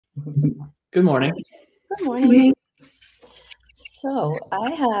Good morning. Good morning. So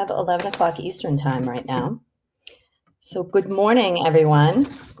I have 11 o'clock Eastern time right now. So good morning, everyone,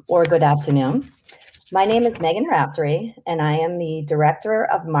 or good afternoon. My name is Megan Raftery, and I am the Director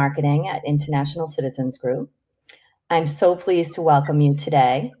of Marketing at International Citizens Group. I'm so pleased to welcome you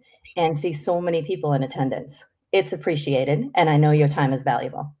today and see so many people in attendance. It's appreciated, and I know your time is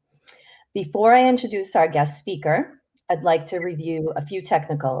valuable. Before I introduce our guest speaker, I'd like to review a few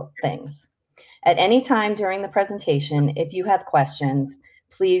technical things. At any time during the presentation, if you have questions,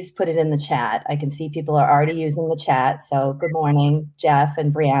 please put it in the chat. I can see people are already using the chat. So good morning, Jeff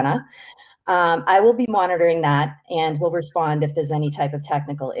and Brianna. I will be monitoring that and will respond if there's any type of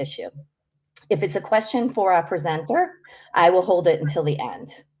technical issue. If it's a question for our presenter, I will hold it until the end.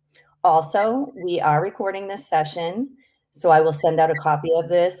 Also, we are recording this session, so I will send out a copy of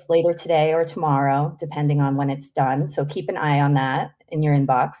this later today or tomorrow, depending on when it's done. So keep an eye on that in your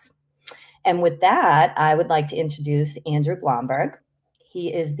inbox. And with that, I would like to introduce Andrew Blomberg.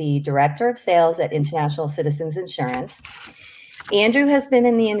 He is the Director of Sales at International Citizens Insurance. Andrew has been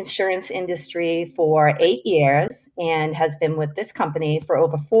in the insurance industry for 8 years and has been with this company for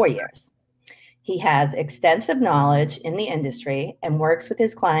over 4 years. He has extensive knowledge in the industry and works with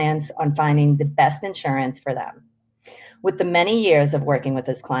his clients on finding the best insurance for them. With the many years of working with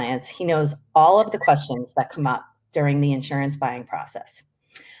his clients, he knows all of the questions that come up during the insurance buying process.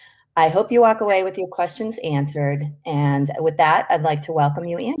 I hope you walk away with your questions answered. And with that, I'd like to welcome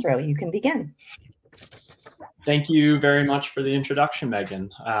you, Andrew. You can begin. Thank you very much for the introduction, Megan.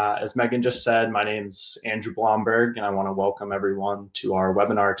 As Megan just said, my name's Andrew Blomberg, and I want to welcome everyone to our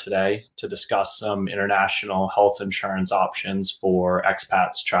webinar today to discuss some international health insurance options for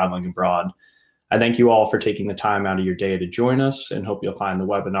expats traveling abroad. I thank you all for taking the time out of your day to join us and hope you'll find the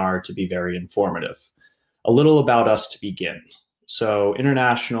webinar to be very informative. A little about us to begin. So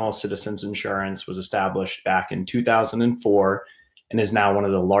International Citizens Insurance was established back in 2004 and is now one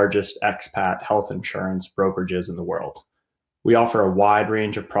of the largest expat health insurance brokerages in the world. We offer a wide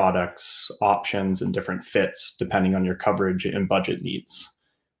range of products, options, and different fits depending on your coverage and budget needs.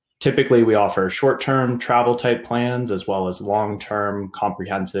 Typically, we offer short-term travel type plans as well as long-term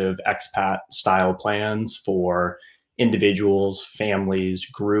comprehensive expat style plans for individuals, families,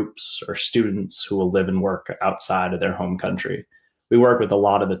 groups, or students who will live and work outside of their home country. We work with a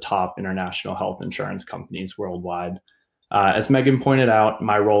lot of the top international health insurance companies worldwide. As Megan pointed out,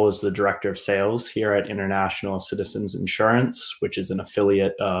 my role is the Director of Sales here at International Citizens Insurance, which is an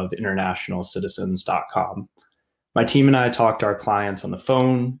affiliate of internationalcitizens.com. My team and I talk to our clients on the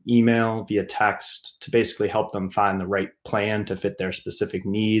phone, email, via text to basically help them find the right plan to fit their specific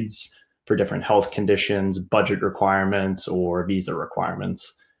needs for different health conditions, budget requirements, or visa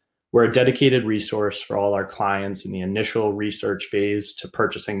requirements. We're a dedicated resource for all our clients in the initial research phase to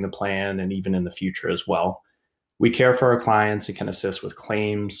purchasing the plan and even in the future as well. We care for our clients and can assist with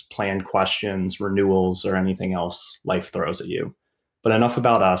claims, plan questions, renewals, or anything else life throws at you. But enough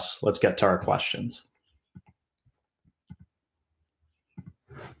about us. Let's get to our questions.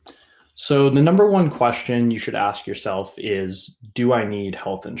 So the number one question you should ask yourself is, do I need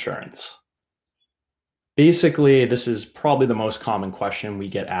health insurance? Basically, this is probably the most common question we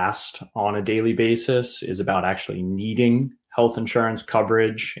get asked on a daily basis, is about actually needing health insurance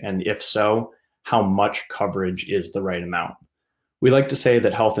coverage, and if so, how much coverage is the right amount. We like to say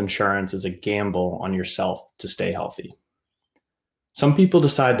that health insurance is a gamble on yourself to stay healthy. Some people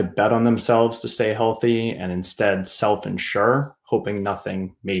decide to bet on themselves to stay healthy and instead self-insure, hoping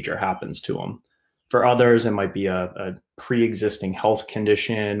nothing major happens to them. For others, it might be a pre-existing health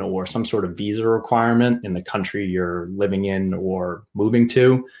condition or some sort of visa requirement in the country you're living in or moving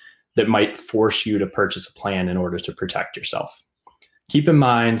to that might force you to purchase a plan in order to protect yourself. Keep in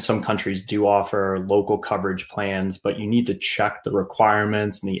mind, some countries do offer local coverage plans, but you need to check the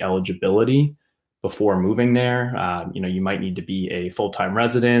requirements and the eligibility before moving there. You might need to be a full-time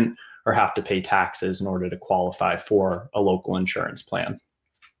resident or have to pay taxes in order to qualify for a local insurance plan.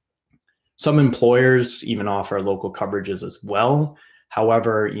 Some employers even offer local coverages as well.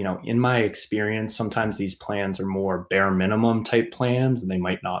 However, in my experience, sometimes these plans are more bare minimum type plans and they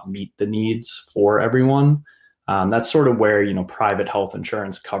might not meet the needs for everyone. That's sort of where, private health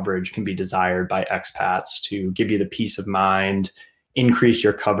insurance coverage can be desired by expats to give you the peace of mind, increase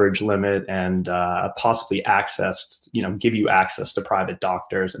your coverage limit, and possibly give you access to private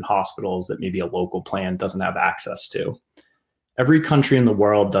doctors and hospitals that maybe a local plan doesn't have access to. Every country in the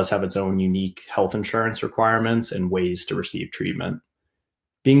world does have its own unique health insurance requirements and ways to receive treatment.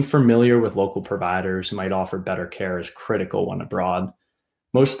 Being familiar with local providers who might offer better care is critical when abroad.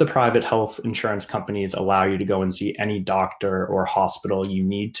 Most of the private health insurance companies allow you to go and see any doctor or hospital you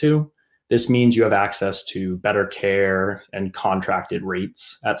need to. This means you have access to better care and contracted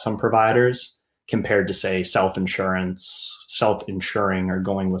rates at some providers compared to, say, self-insuring or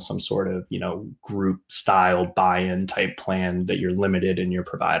going with some sort of, group style buy-in type plan that you're limited in your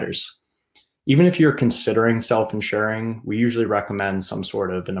providers. Even if you're considering self-insuring, we usually recommend some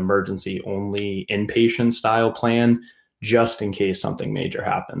sort of an emergency only inpatient style plan just in case something major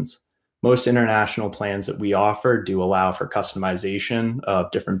happens. Most international plans that we offer do allow for customization of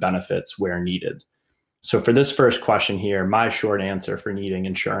different benefits where needed. So for this first question here, my short answer for needing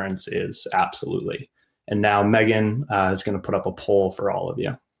insurance is absolutely. And now Megan is going to put up a poll for all of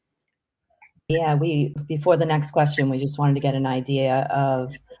you. Yeah, before the next question, we just wanted to get an idea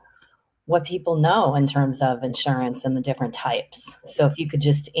of what people know in terms of insurance and the different types. So if you could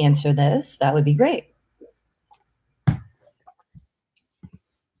just answer this, that would be great.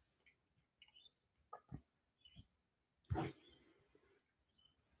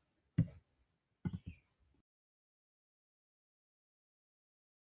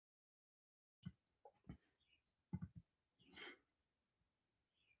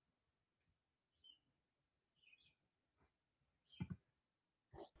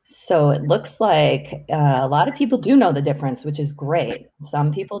 So it looks like a lot of people do know the difference, which is great.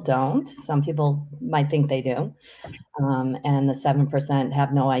 Some people don't. Some people might think they do. And the 7%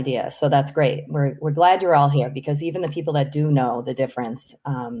 have no idea. So that's great. We're glad you're all here, because even the people that do know the difference,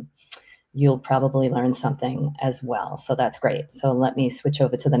 you'll probably learn something as well. So that's great. So let me switch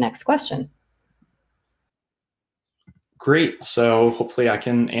over to the next question. Great. So hopefully I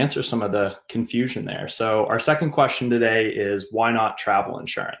can answer some of the confusion there. So our second question today is, why not travel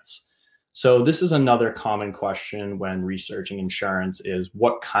insurance? So this is another common question when researching insurance is,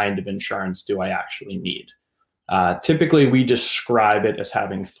 what kind of insurance do I actually need? Typically, we describe it as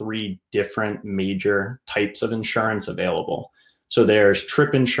having three different major types of insurance available. So there's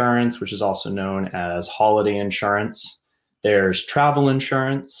trip insurance, which is also known as holiday insurance. There's travel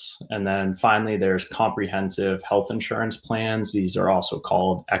insurance, and then finally there's comprehensive health insurance plans. These are also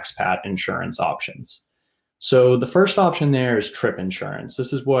called expat insurance options. So the first option there is trip insurance.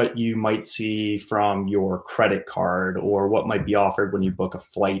 This is what you might see from your credit card or what might be offered when you book a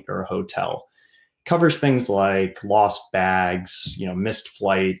flight or a hotel. It covers things like lost bags, missed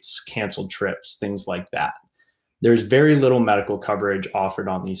flights, canceled trips, things like that. There's very little medical coverage offered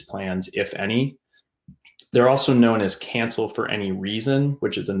on these plans, if any. They're also known as cancel for any reason,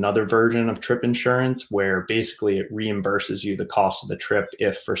 which is another version of trip insurance, where basically it reimburses you the cost of the trip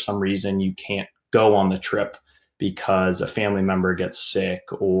if for some reason you can't go on the trip because a family member gets sick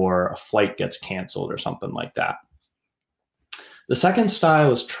or a flight gets canceled or something like that. The second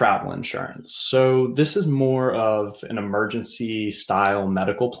style is travel insurance. So this is more of an emergency style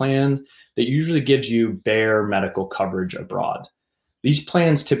medical plan that usually gives you bare medical coverage abroad. These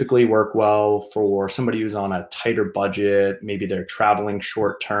plans typically work well for somebody who's on a tighter budget. Maybe they're traveling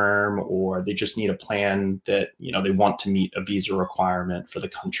short term, or they just need a plan that, they want to meet a visa requirement for the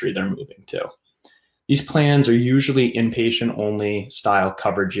country they're moving to. These plans are usually inpatient only style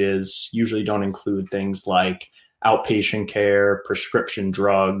coverages, usually don't include things like outpatient care, prescription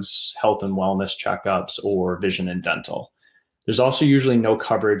drugs, health and wellness checkups, or vision and dental. There's also usually no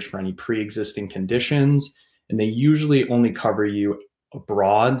coverage for any pre-existing conditions, and they usually only cover you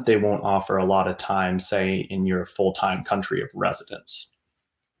abroad. They won't offer a lot of time, say, in your full-time country of residence.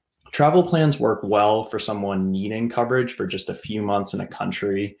 Travel plans work well for someone needing coverage for just a few months in a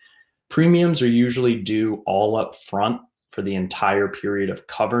country. Premiums are usually due all up front for the entire period of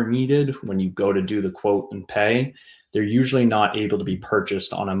cover needed when you go to do the quote and pay. They're usually not able to be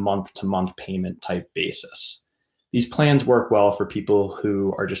purchased on a month-to-month payment type basis. These plans work well for people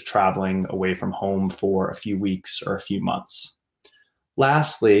who are just traveling away from home for a few weeks or a few months.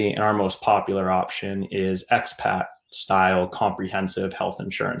 Lastly, and our most popular option is expat style comprehensive health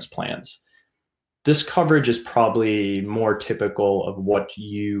insurance plans. This coverage is probably more typical of what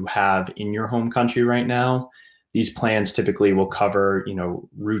you have in your home country right now. These plans typically will cover,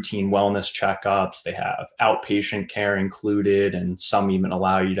 routine wellness checkups. They have outpatient care included, and some even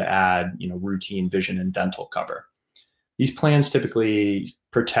allow you to add, routine vision and dental cover. These plans typically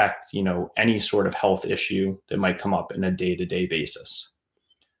protect, any sort of health issue that might come up in a day-to-day basis.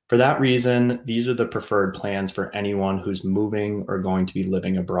 For that reason, these are the preferred plans for anyone who's moving or going to be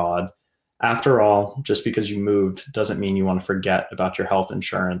living abroad. After all, just because you moved doesn't mean you want to forget about your health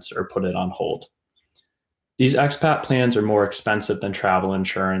insurance or put it on hold. These expat plans are more expensive than travel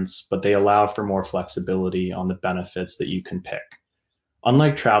insurance, but they allow for more flexibility on the benefits that you can pick.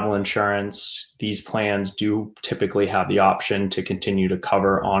 Unlike travel insurance, these plans do typically have the option to continue to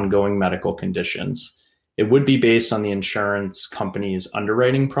cover ongoing medical conditions. It would be based on the insurance company's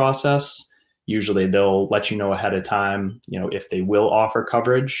underwriting process. Usually they'll let you know ahead of time, if they will offer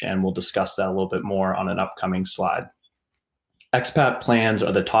coverage, and we'll discuss that a little bit more on an upcoming slide. Expat plans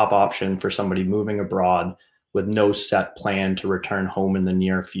are the top option for somebody moving abroad with no set plan to return home in the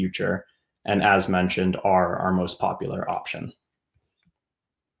near future, and as mentioned, are our most popular option.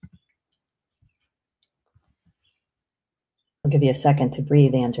 I'll give you a second to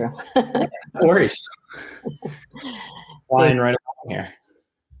breathe, Andrew. No worries. Flying right along here.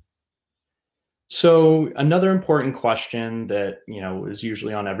 So another important question that is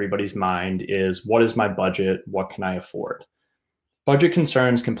usually on everybody's mind is, what is my budget? What can I afford? Budget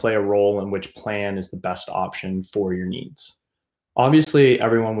concerns can play a role in which plan is the best option for your needs. Obviously,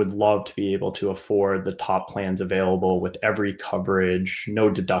 everyone would love to be able to afford the top plans available with every coverage, no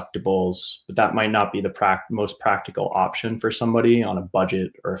deductibles, but that might not be the most practical option for somebody on a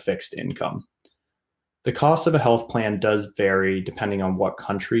budget or a fixed income. The cost of a health plan does vary depending on what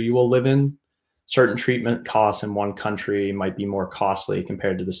country you will live in. Certain treatment costs in one country might be more costly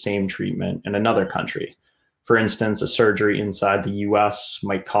compared to the same treatment in another country. For instance, a surgery inside the US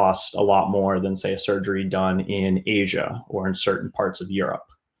might cost a lot more than, say, a surgery done in Asia or in certain parts of Europe.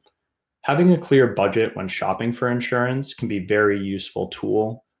 Having a clear budget when shopping for insurance can be a very useful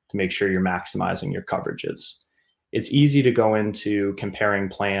tool to make sure you're maximizing your coverages. It's easy to go into comparing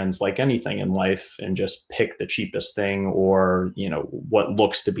plans like anything in life and just pick the cheapest thing or, what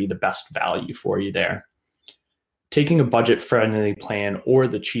looks to be the best value for you there. Taking a budget-friendly plan or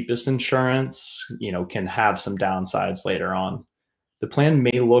the cheapest insurance, can have some downsides later on. The plan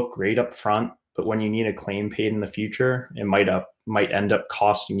may look great up front, but when you need a claim paid in the future, it might end up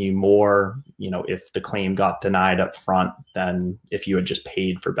costing you more, if the claim got denied up front than if you had just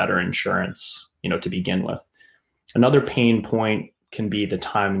paid for better insurance, to begin with. Another pain point can be the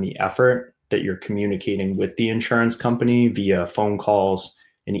time and the effort that you're communicating with the insurance company via phone calls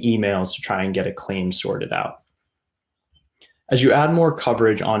and emails to try and get a claim sorted out. As you add more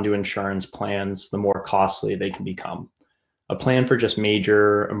coverage onto insurance plans, the more costly they can become. A plan for just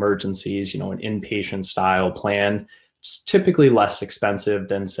major emergencies, an inpatient style plan, it's typically less expensive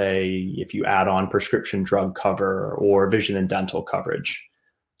than, say, if you add on prescription drug cover or vision and dental coverage.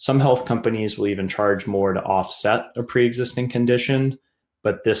 Some health companies will even charge more to offset a pre-existing condition,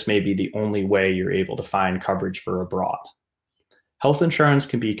 but this may be the only way you're able to find coverage for abroad. Health insurance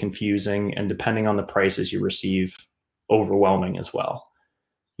can be confusing, and depending on the prices you receive, overwhelming as well.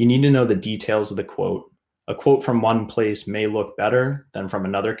 You need to know the details of the quote. A quote from one place may look better than from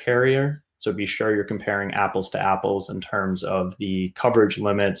another carrier, so be sure you're comparing apples to apples in terms of the coverage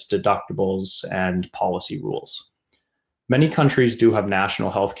limits, deductibles, and policy rules. Many countries do have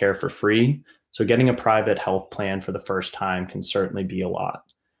national health care for free, so getting a private health plan for the first time can certainly be a lot.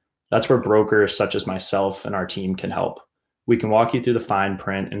 That's where brokers such as myself and our team can help. We can walk you through the fine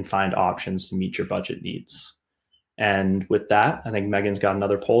print and find options to meet your budget needs. And with that, I think Megan's got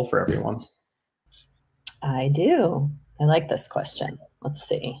another poll for everyone. I do. I like this question. Let's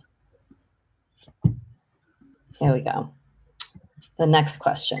see. Here we go. The next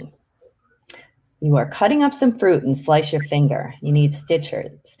question. You are cutting up some fruit and slice your finger. You need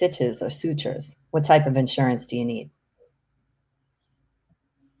stitches or sutures. What type of insurance do you need?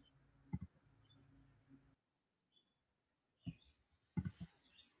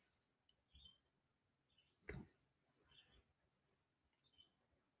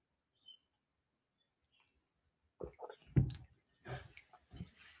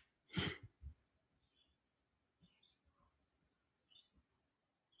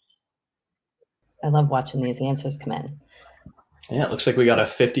 I love watching these answers come in. Yeah, it looks like we got a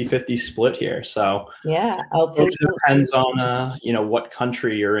 50-50 split here. So yeah, it depends on what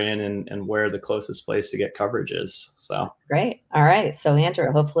country you're in and where the closest place to get coverage is. So great. All right. So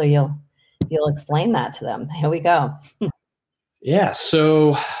Andrew, hopefully you'll explain that to them. Here we go. Yeah.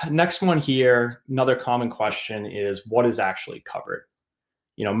 So next one here, another common question is, what is actually covered?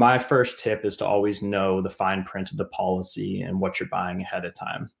 My first tip is to always know the fine print of the policy and what you're buying ahead of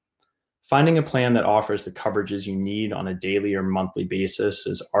time. Finding a plan that offers the coverages you need on a daily or monthly basis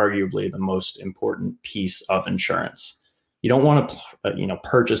is arguably the most important piece of insurance. You don't want to,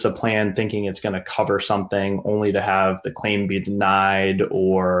 purchase a plan thinking it's going to cover something only to have the claim be denied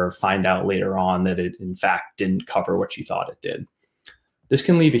or find out later on that it in fact didn't cover what you thought it did. This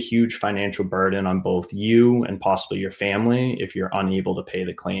can leave a huge financial burden on both you and possibly your family if you're unable to pay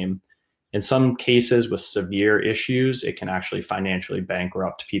the claim. In some cases with severe issues, it can actually financially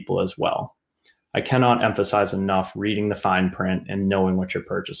bankrupt people as well. I cannot emphasize enough reading the fine print and knowing what you're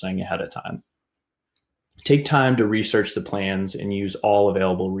purchasing ahead of time. Take time to research the plans and use all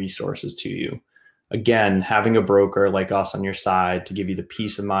available resources to you. Again, having a broker like us on your side to give you the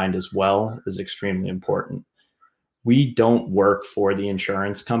peace of mind as well is extremely important. We don't work for the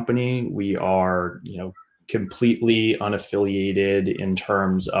insurance company. We are, completely unaffiliated in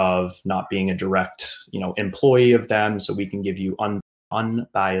terms of not being a direct, employee of them, so we can give you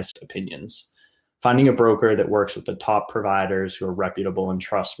unbiased opinions. Finding a broker that works with the top providers who are reputable and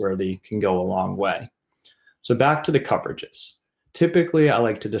trustworthy can go a long way. So back to the coverages. Typically, I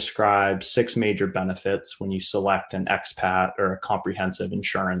like to describe 6 major benefits when you select an expat or a comprehensive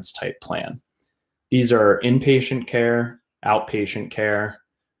insurance type plan. These are inpatient care, outpatient care,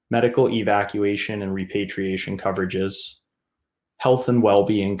 medical evacuation and repatriation coverages, health and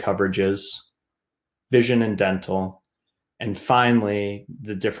well-being coverages, vision and dental, and finally,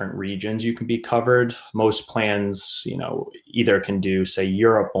 the different regions you can be covered. Most plans, either can do, say,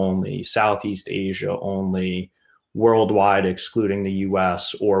 Europe only, Southeast Asia only, worldwide excluding the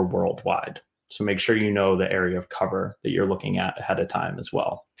US, or worldwide. So make sure you know the area of cover that you're looking at ahead of time as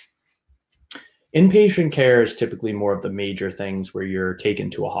well. Inpatient care is typically more of the major things where you're taken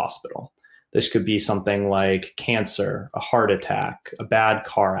to a hospital. This could be something like cancer, a heart attack, a bad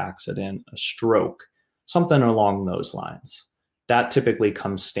car accident, a stroke, something along those lines. That typically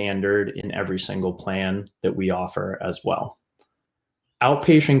comes standard in every single plan that we offer as well.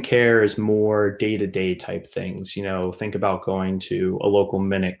 Outpatient care is more day-to-day type things. Think about going to a local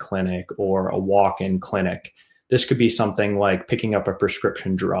minute clinic or a walk-in clinic. This could be something like picking up a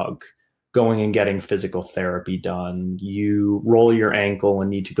prescription drug, going and getting physical therapy done. You roll your ankle and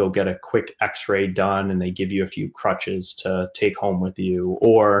need to go get a quick x-ray done, and they give you a few crutches to take home with you.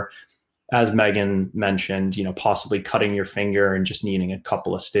 Or, as Megan mentioned, possibly cutting your finger and just needing a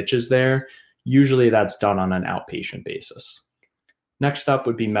couple of stitches there. Usually that's done on an outpatient basis. Next up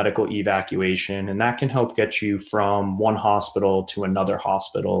would be medical evacuation, and that can help get you from one hospital to another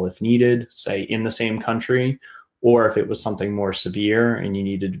hospital if needed, say in the same country, or if it was something more severe and you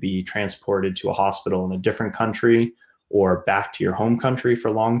needed to be transported to a hospital in a different country or back to your home country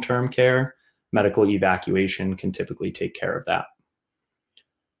for long-term care, medical evacuation can typically take care of that.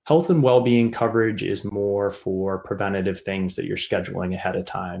 Health and well-being coverage is more for preventative things that you're scheduling ahead of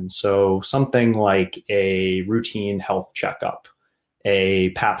time. So something like a routine health checkup, a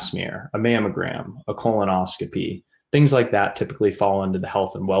pap smear, a mammogram, a colonoscopy, things like that typically fall into the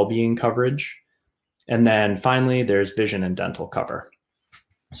health and well-being coverage. And then finally, there's vision and dental cover.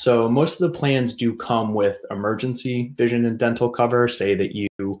 So most of the plans do come with emergency vision and dental cover. Say that you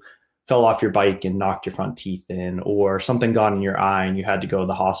fell off your bike and knocked your front teeth in, or something got in your eye and you had to go to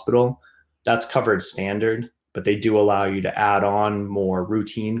the hospital. That's covered standard, but they do allow you to add on more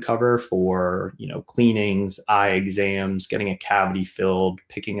routine cover for, cleanings, eye exams, getting a cavity filled,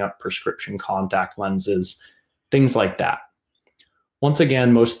 picking up prescription contact lenses, things like that. Once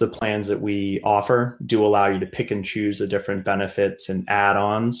again, most of the plans that we offer do allow you to pick and choose the different benefits and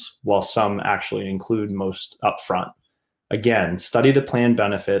add-ons, while some actually include most upfront. Again, study the plan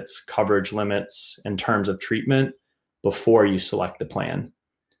benefits, coverage limits, and terms of treatment before you select the plan.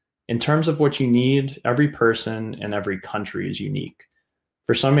 In terms of what you need, every person and every country is unique.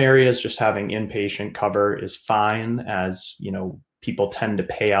 For some areas, just having inpatient cover is fine, as people tend to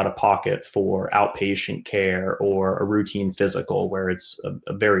pay out of pocket for outpatient care or a routine physical where it's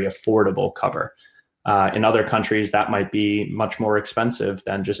a very affordable cover. In other countries, that might be much more expensive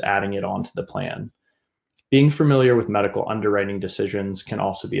than just adding it onto the plan. Being familiar with medical underwriting decisions can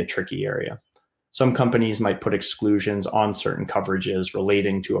also be a tricky area. Some companies might put exclusions on certain coverages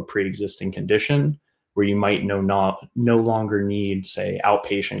relating to a pre-existing condition where you might no longer need, say,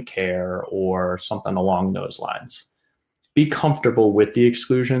 outpatient care or something along those lines. Be comfortable with the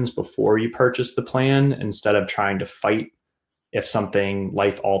exclusions before you purchase the plan instead of trying to fight if something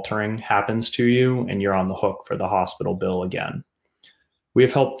life-altering happens to you and you're on the hook for the hospital bill again. We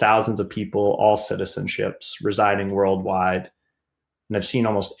have helped thousands of people, all citizenships, residing worldwide, and I've seen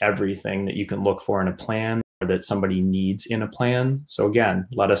almost everything that you can look for in a plan or that somebody needs in a plan. So again,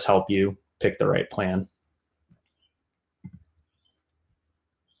 let us help you pick the right plan.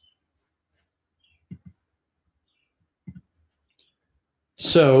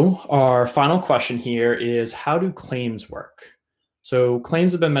 So our final question here is, how do claims work? So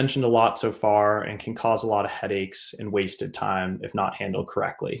claims have been mentioned a lot so far and can cause a lot of headaches and wasted time if not handled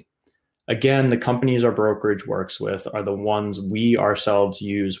correctly. Again, the companies our brokerage works with are the ones we ourselves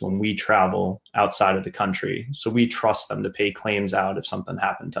use when we travel outside of the country. So we trust them to pay claims out if something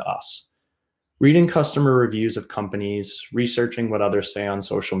happened to us. Reading customer reviews of companies, researching what others say on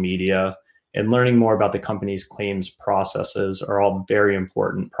social media, and learning more about the company's claims processes are all very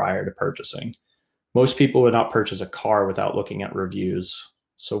important prior to purchasing. Most people would not purchase a car without looking at reviews,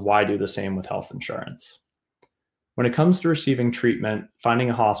 so why do the same with health insurance? When it comes to receiving treatment, finding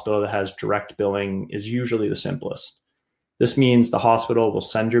a hospital that has direct billing is usually the simplest. This means the hospital will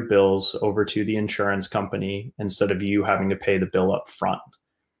send your bills over to the insurance company instead of you having to pay the bill up front.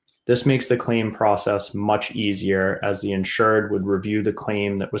 This makes the claim process much easier, as the insured would review the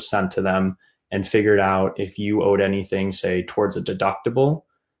claim that was sent to them and figured out if you owed anything, say, towards a deductible.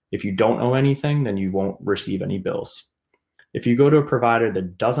 If you don't owe anything, then you won't receive any bills. If you go to a provider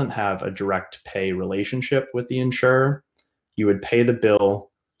that doesn't have a direct pay relationship with the insurer, you would pay the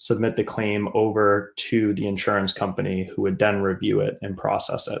bill, submit the claim over to the insurance company, who would then review it and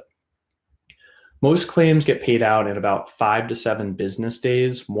process it. Most claims get paid out in about 5 to 7 business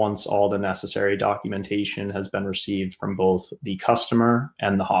days once all the necessary documentation has been received from both the customer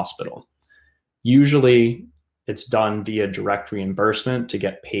and the hospital. Usually, it's done via direct reimbursement to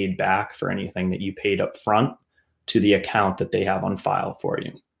get paid back for anything that you paid up front to the account that they have on file for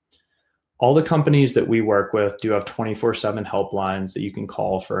you. All the companies that we work with do have 24/7 helplines that you can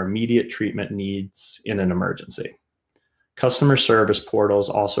call for immediate treatment needs in an emergency. Customer service portals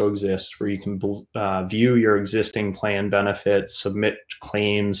also exist where you can view your existing plan benefits, submit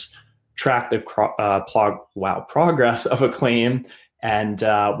claims, track the progress of a claim, and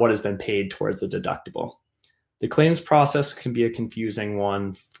what has been paid towards a deductible. The claims process can be a confusing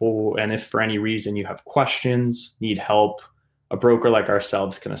one, and if for any reason you have questions, need help, a broker like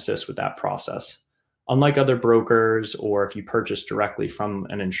ourselves can assist with that process. Unlike other brokers, or if you purchase directly from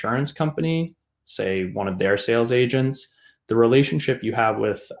an insurance company, say one of their sales agents, the relationship you have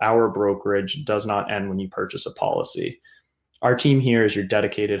with our brokerage does not end when you purchase a policy. Our team here is your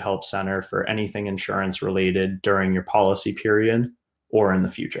dedicated help center for anything insurance related during your policy period or in the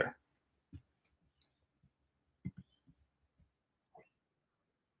future.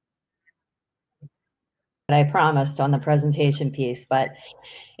 I promised on the presentation piece, but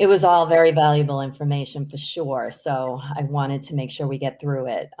it was all very valuable information for sure. So I wanted to make sure we get through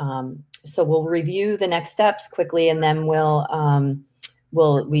it. So we'll review the next steps quickly, and then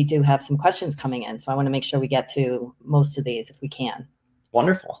we do have some questions coming in. So I want to make sure we get to most of these if we can.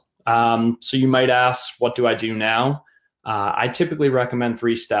 Wonderful. So you might ask, what do I do now? I typically recommend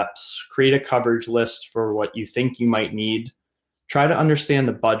 3 steps. Create a coverage list for what you think you might need. Try to understand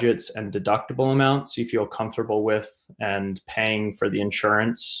the budgets and deductible amounts you feel comfortable with and paying for the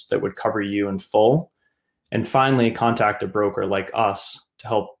insurance that would cover you in full. And finally, contact a broker like us to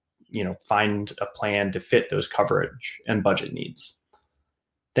help find a plan to fit those coverage and budget needs.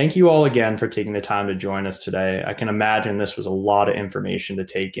 Thank you all again for taking the time to join us today. I can imagine this was a lot of information to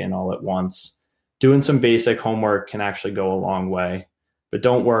take in all at once. Doing some basic homework can actually go a long way, but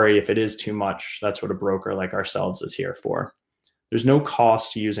don't worry if it is too much. That's what a broker like ourselves is here for. There's no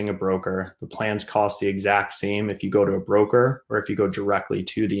cost to using a broker. The plans cost the exact same if you go to a broker or if you go directly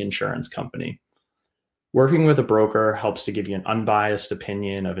to the insurance company. Working with a broker helps to give you an unbiased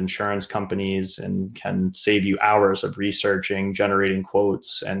opinion of insurance companies and can save you hours of researching, generating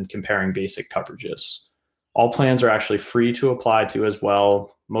quotes, and comparing basic coverages. All plans are actually free to apply to as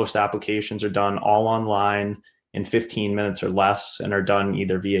well. Most applications are done all online in 15 minutes or less and are done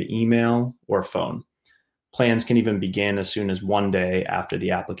either via email or phone. Plans can even begin as soon as 1 day after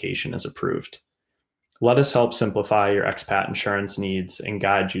the application is approved. Let us help simplify your expat insurance needs and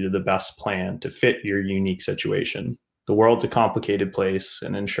guide you to the best plan to fit your unique situation. The world's a complicated place,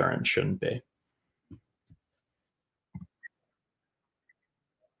 and insurance shouldn't be.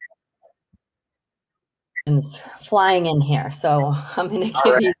 It's flying in here, so I'm going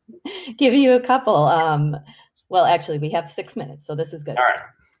to give you a couple. Well, actually, we have 6 minutes, so this is good. All right.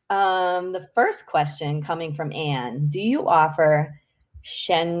 The first question coming from Anne: do you offer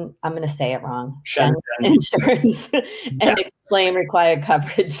I'm going to say it wrong, Shen insurance and explain required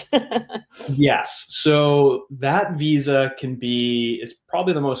coverage? Yes. So that visa is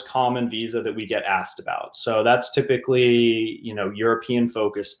probably the most common visa that we get asked about. So that's typically, European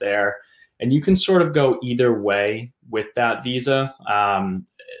focused there. And you can sort of go either way with that visa.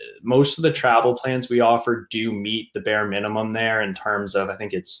 Most of the travel plans we offer do meet the bare minimum there in terms of, I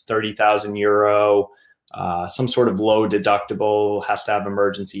think it's 30,000 euro, some sort of low deductible, has to have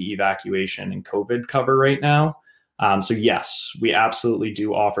emergency evacuation and COVID cover right now. So yes, we absolutely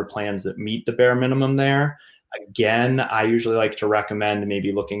do offer plans that meet the bare minimum there. Again, I usually like to recommend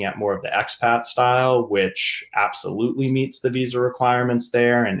maybe looking at more of the expat style, which absolutely meets the visa requirements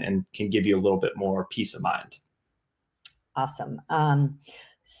there and can give you a little bit more peace of mind. Awesome.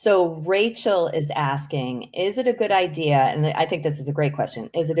 So Rachel is asking, is it a good idea? And I think this is a great question.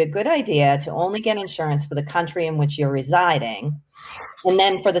 Is it a good idea to only get insurance for the country in which you're residing? And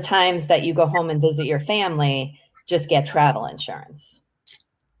then for the times that you go home and visit your family, just get travel insurance?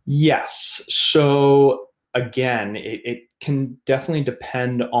 Yes. So again, it can definitely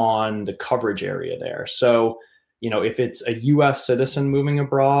depend on the coverage area there. So, if it's a US citizen moving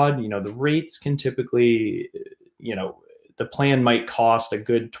abroad, the rates can typically, the plan might cost a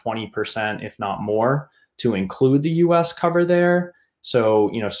good 20%, if not more, to include the US cover there.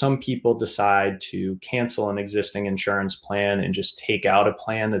 So, some people decide to cancel an existing insurance plan and just take out a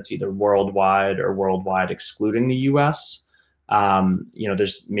plan that's either worldwide or worldwide excluding the US.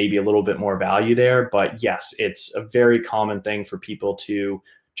 There's maybe a little bit more value there, but yes, it's a very common thing for people to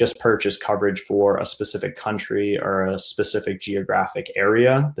just purchase coverage for a specific country or a specific geographic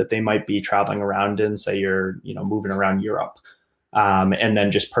area that they might be traveling around in. Say you're, moving around Europe, and then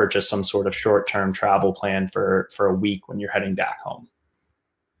just purchase some sort of short-term travel plan for a week when you're heading back home.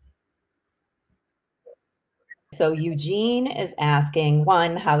 So Eugene is asking,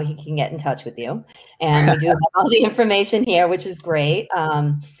 one, how he can get in touch with you. And we do have all the information here, which is great.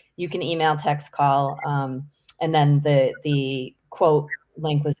 You can email, text, call, and then the quote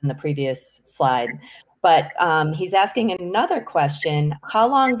link was in the previous slide. But he's asking another question: how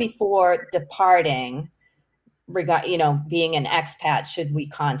long before departing, being an expat, should we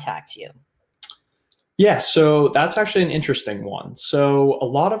contact you? Yeah, so that's actually an interesting one. So a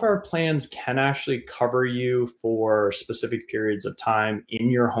lot of our plans can actually cover you for specific periods of time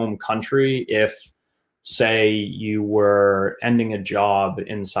in your home country if, say, you were ending a job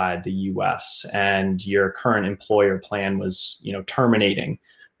inside the US and your current employer plan was, terminating.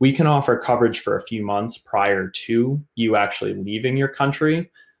 We can offer coverage for a few months prior to you actually leaving your country.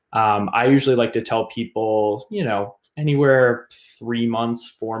 I usually like to tell people, anywhere 3 months,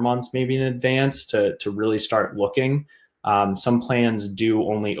 4 months, maybe in advance to really start looking. Some plans do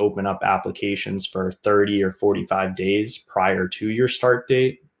only open up applications for 30 or 45 days prior to your start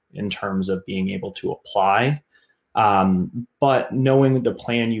date in terms of being able to apply. But knowing the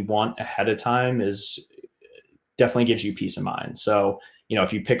plan you want ahead of time definitely gives you peace of mind. So,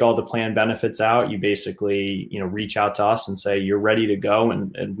 if you pick all the plan benefits out, you basically, reach out to us and say you're ready to go,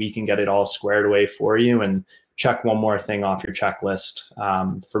 and we can get it all squared away for you and check one more thing off your checklist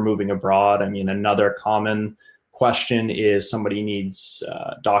for moving abroad. I mean, another common question is somebody needs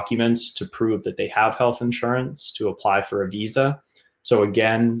documents to prove that they have health insurance to apply for a visa. So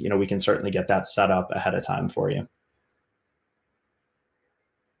again, we can certainly get that set up ahead of time for you.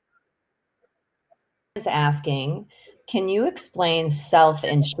 Is asking, can you explain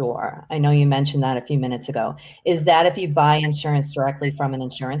self-insure? I know you mentioned that a few minutes ago. Is that if you buy insurance directly from an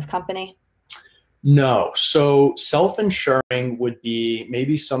insurance company? No. So self-insuring would be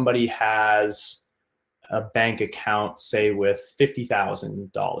maybe somebody has a bank account, say, with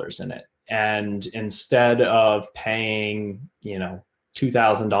 $50,000 in it. And instead of paying,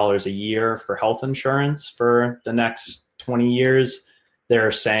 $2,000 a year for health insurance for the next 20 years,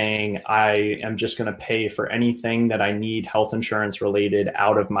 they're saying, I am just going to pay for anything that I need health insurance related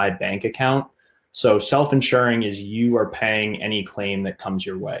out of my bank account. So self-insuring is you are paying any claim that comes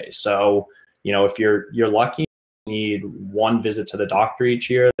your way. So, if you're lucky, you need one visit to the doctor each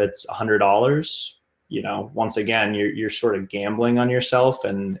year that's $100. Once again, you're sort of gambling on yourself,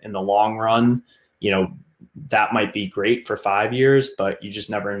 and in the long run, that might be great for 5 years, but you just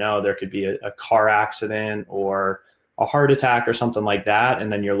never know. There could be a car accident or a heart attack or something like that,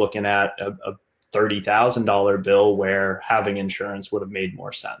 and then you're looking at a $30,000 bill where having insurance would have made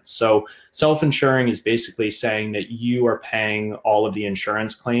more sense. So self-insuring is basically saying that you are paying all of the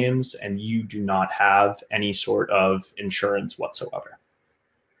insurance claims and you do not have any sort of insurance whatsoever.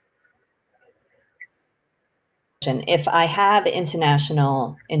 If I have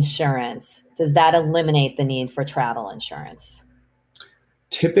international insurance, does that eliminate the need for travel insurance?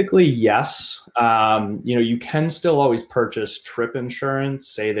 Typically, yes. You can still always purchase trip insurance.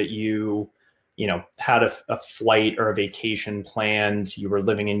 Say that you had a flight or a vacation planned. You were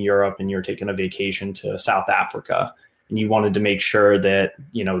living in Europe and you're taking a vacation to South Africa, and you wanted to make sure that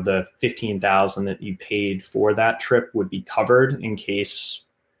the $15,000 that you paid for that trip would be covered in case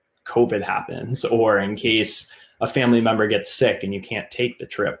COVID happens or in case a family member gets sick and you can't take the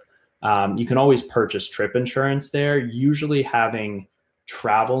trip. You can always purchase trip insurance there. Usually having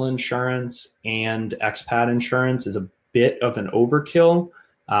travel insurance and expat insurance is a bit of an overkill.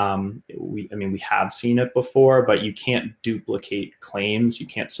 We have seen it before, but you can't duplicate claims. You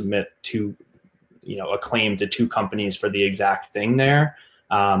can't submit a claim to two companies for the exact thing there.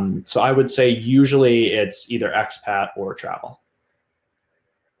 So I would say usually it's either expat or travel.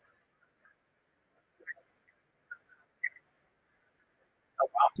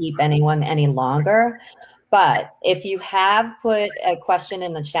 keep anyone any longer. But if you have put a question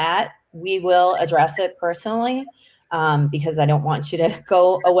in the chat, we will address it personally, because I don't want you to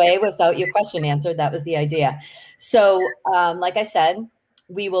go away without your question answered. That was the idea. So like I said,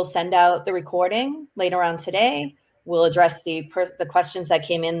 we will send out the recording later on today. We'll address the questions that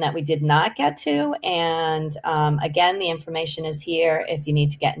came in that we did not get to. And again, the information is here if you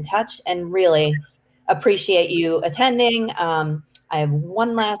need to get in touch, and really appreciate you attending. I have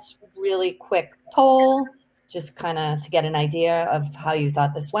one last really quick poll, just kind of to get an idea of how you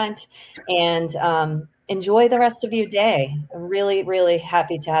thought this went. And enjoy the rest of your day. I'm really, really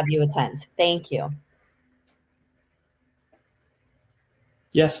happy to have you attend. Thank you.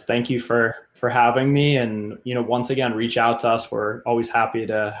 Yes, thank you for having me. And, once again, reach out to us. We're always happy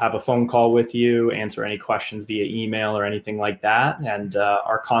to have a phone call with you, answer any questions via email or anything like that. And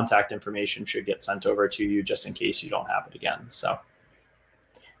our contact information should get sent over to you just in case you don't have it again. So.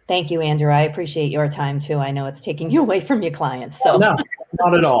 Thank you, Andrew. I appreciate your time too. I know it's taking you away from your clients. So no,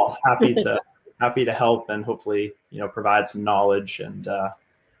 not at all. Happy to help and hopefully, provide some knowledge and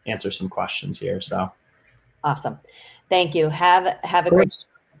answer some questions here. So awesome. Thank you. Have a great.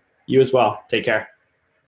 You as well. Take care.